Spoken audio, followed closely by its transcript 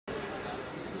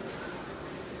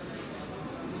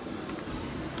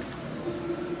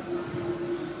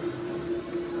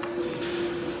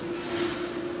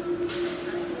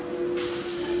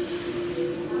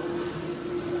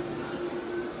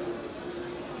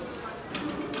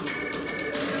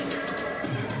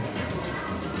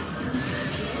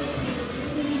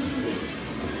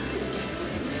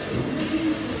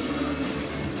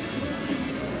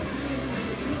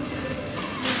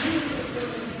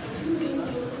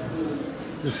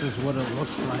This is what it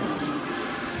looks like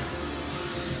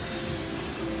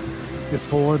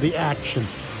before the action.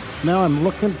 Now I'm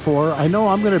looking for, I know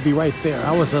I'm going to be right there.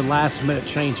 I was a last minute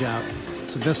change out.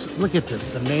 So this, look at this,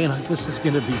 the main, this is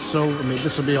going to be so, I mean,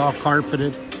 this will be all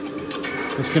carpeted.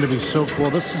 It's going to be so cool.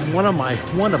 This is one of my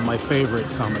favorite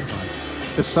Comic Cons.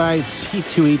 Besides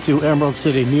C2E2, Emerald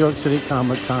City, New York City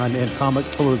Comic Con, and Comic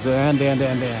Palooza, and.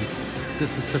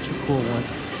 This is such a cool one.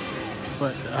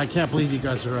 But I can't believe you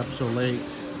guys are up so late.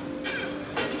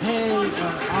 Hey,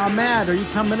 Ahmad, are you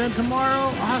coming in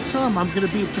tomorrow? Awesome. I'm going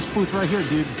to be at this booth right here,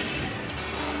 dude.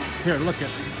 Here, look at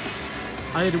it.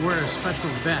 I had to wear a special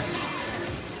vest.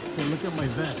 Here, look at my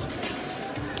vest.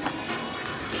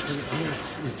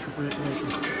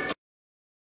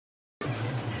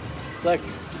 Look.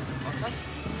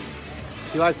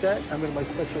 You like that? I'm in my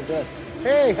special vest.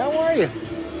 Hey, how are you?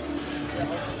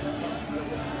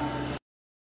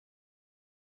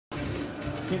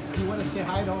 Do you want to say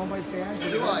hi to all my fans?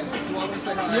 Do I? Do you want me to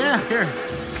say hi? Yeah, here.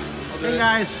 Hey,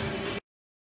 guys.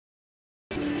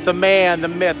 The man, the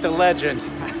myth, the legend,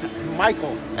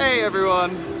 Michael. Hey,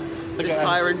 everyone. It's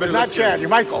tiring, but not Chad. You're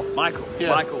Michael. Michael.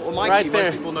 Yeah. Michael. Or Mikey, right there.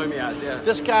 most people know me as, yeah.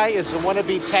 This guy is a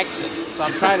wannabe Texan, so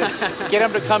I'm trying to get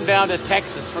him to come down to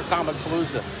Texas for Comic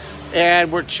Palooza.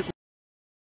 And we're... Sign.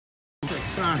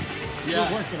 Yeah.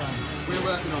 We're working on it. We're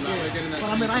working on that. We're getting that.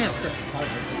 Well, I mean, I have stuff.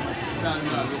 No.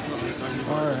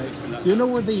 All right. Do you know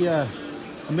where the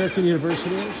American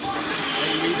University is?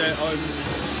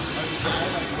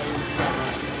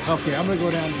 Okay, I'm going to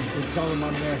go down and tell them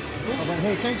I'm there. I'm like,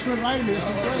 hey, thanks for inviting me. This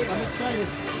is great. I'm excited.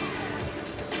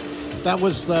 That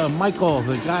was Michael,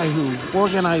 the guy who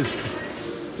organized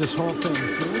this whole thing.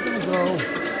 So we're going to go.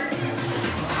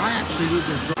 I actually need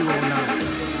to go now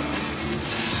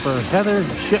for Heather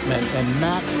Shipman and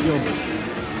Matt Gilbert.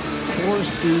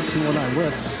 4C219. We're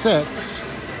at 6.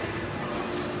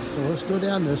 So let's go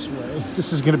down this way.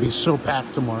 This is going to be so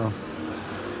packed tomorrow.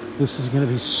 This is going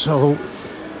to be so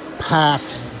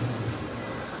packed.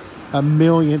 1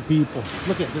 million people.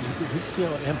 Look at this. See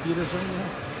how empty it is right now?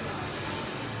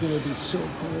 It's going to be so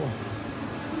cool.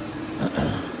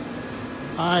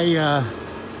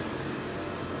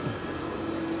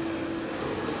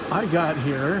 I got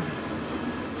here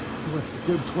with a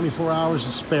good 24 hours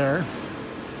to spare.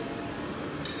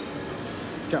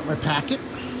 Got my packet.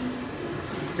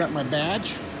 Got my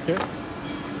badge. Here.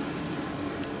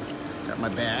 Got my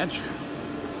badge.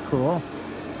 Cool.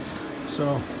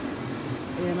 So,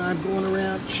 and I'm going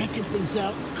around checking things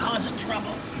out, causing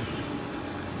trouble.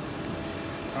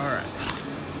 All right.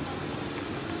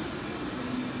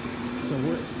 So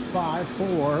we're at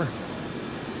 5-4.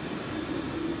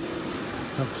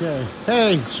 Okay.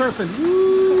 Hey, surfing.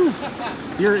 Woo!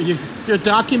 You're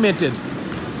documented.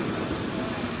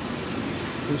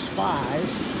 There's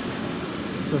 5.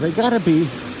 So they gotta be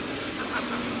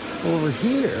over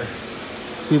here.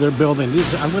 See, they're building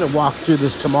these. I'm gonna walk through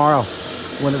this tomorrow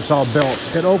when it's all built.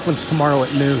 It opens tomorrow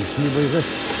at noon. Can you believe it?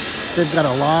 They've got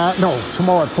a lot. No,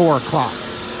 tomorrow at 4 o'clock.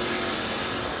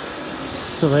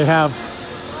 So they have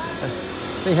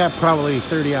probably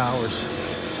 30 hours.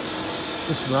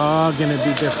 This is all gonna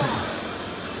be different.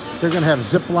 They're gonna have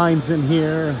zip lines in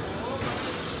here.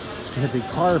 It's gonna be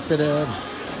carpeted.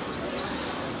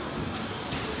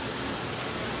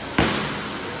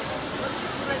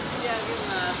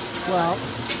 Well,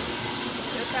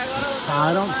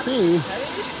 I don't see.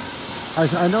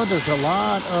 I know there's a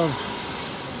lot of.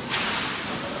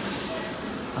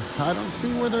 I don't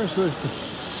see where there's the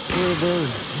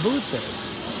booth is.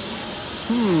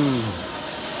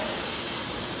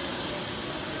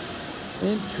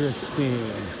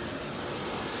 Interesting.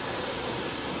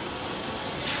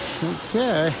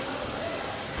 Okay.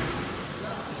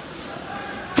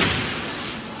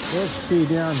 Let's see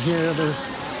down here. There's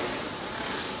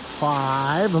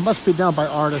 5. It must be down by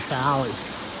Artist Alley.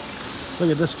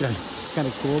 Look at this guy. Kind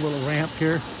of cool little ramp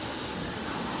here.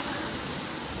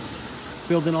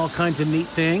 Building all kinds of neat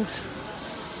things.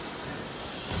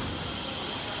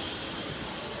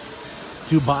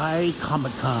 Dubai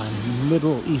Comic Con,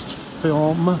 Middle East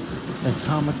Film and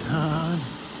Comic Con.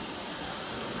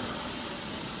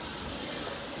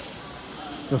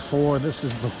 This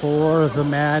is before the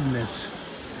madness.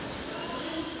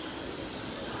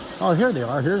 Oh, here they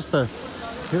are. Here's the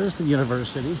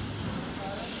university.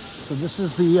 So this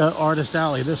is the Artist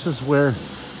Alley. This is where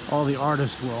all the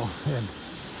artists will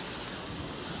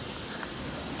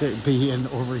be in.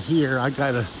 Over here, I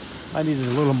needed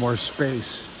a little more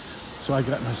space, so I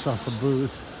got myself a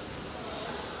booth.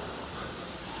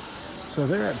 So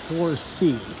they're at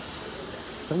 4C.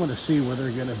 I want to see where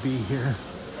they're going to be here.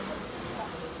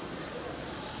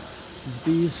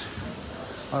 These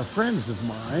are friends of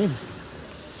mine.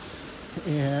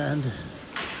 And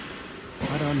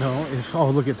I don't know if, oh,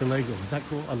 look at the Lego. Isn't that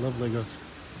cool? I love Legos.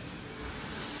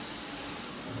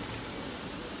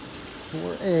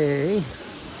 4A,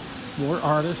 more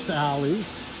artist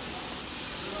alleys.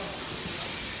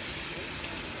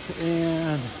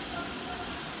 And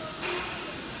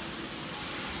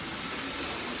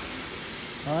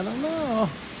I don't know.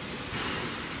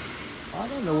 I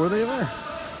don't know where they are.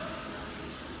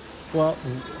 Well,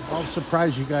 I'll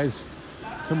surprise you guys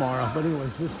tomorrow. But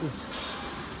anyways,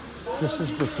 this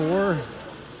is before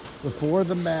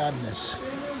the madness.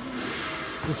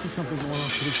 This is something going on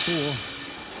pretty cool.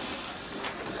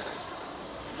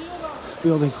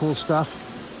 Building cool stuff.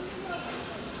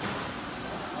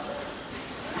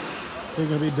 They're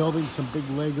gonna be building some big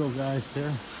Lego guys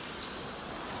here.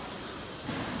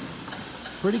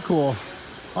 Pretty cool.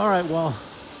 All right, well,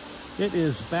 it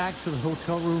is back to the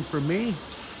hotel room for me.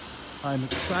 I'm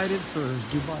excited for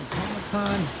Dubai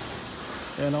Comic-Con,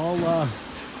 and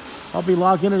I'll be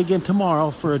logging in again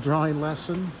tomorrow for a drawing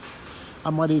lesson. I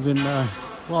might even, well,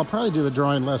 I'll probably do the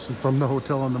drawing lesson from the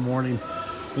hotel in the morning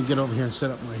and get over here and set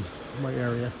up my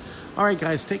area. All right,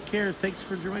 guys, take care. Thanks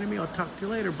for joining me. I'll talk to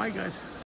you later. Bye, guys.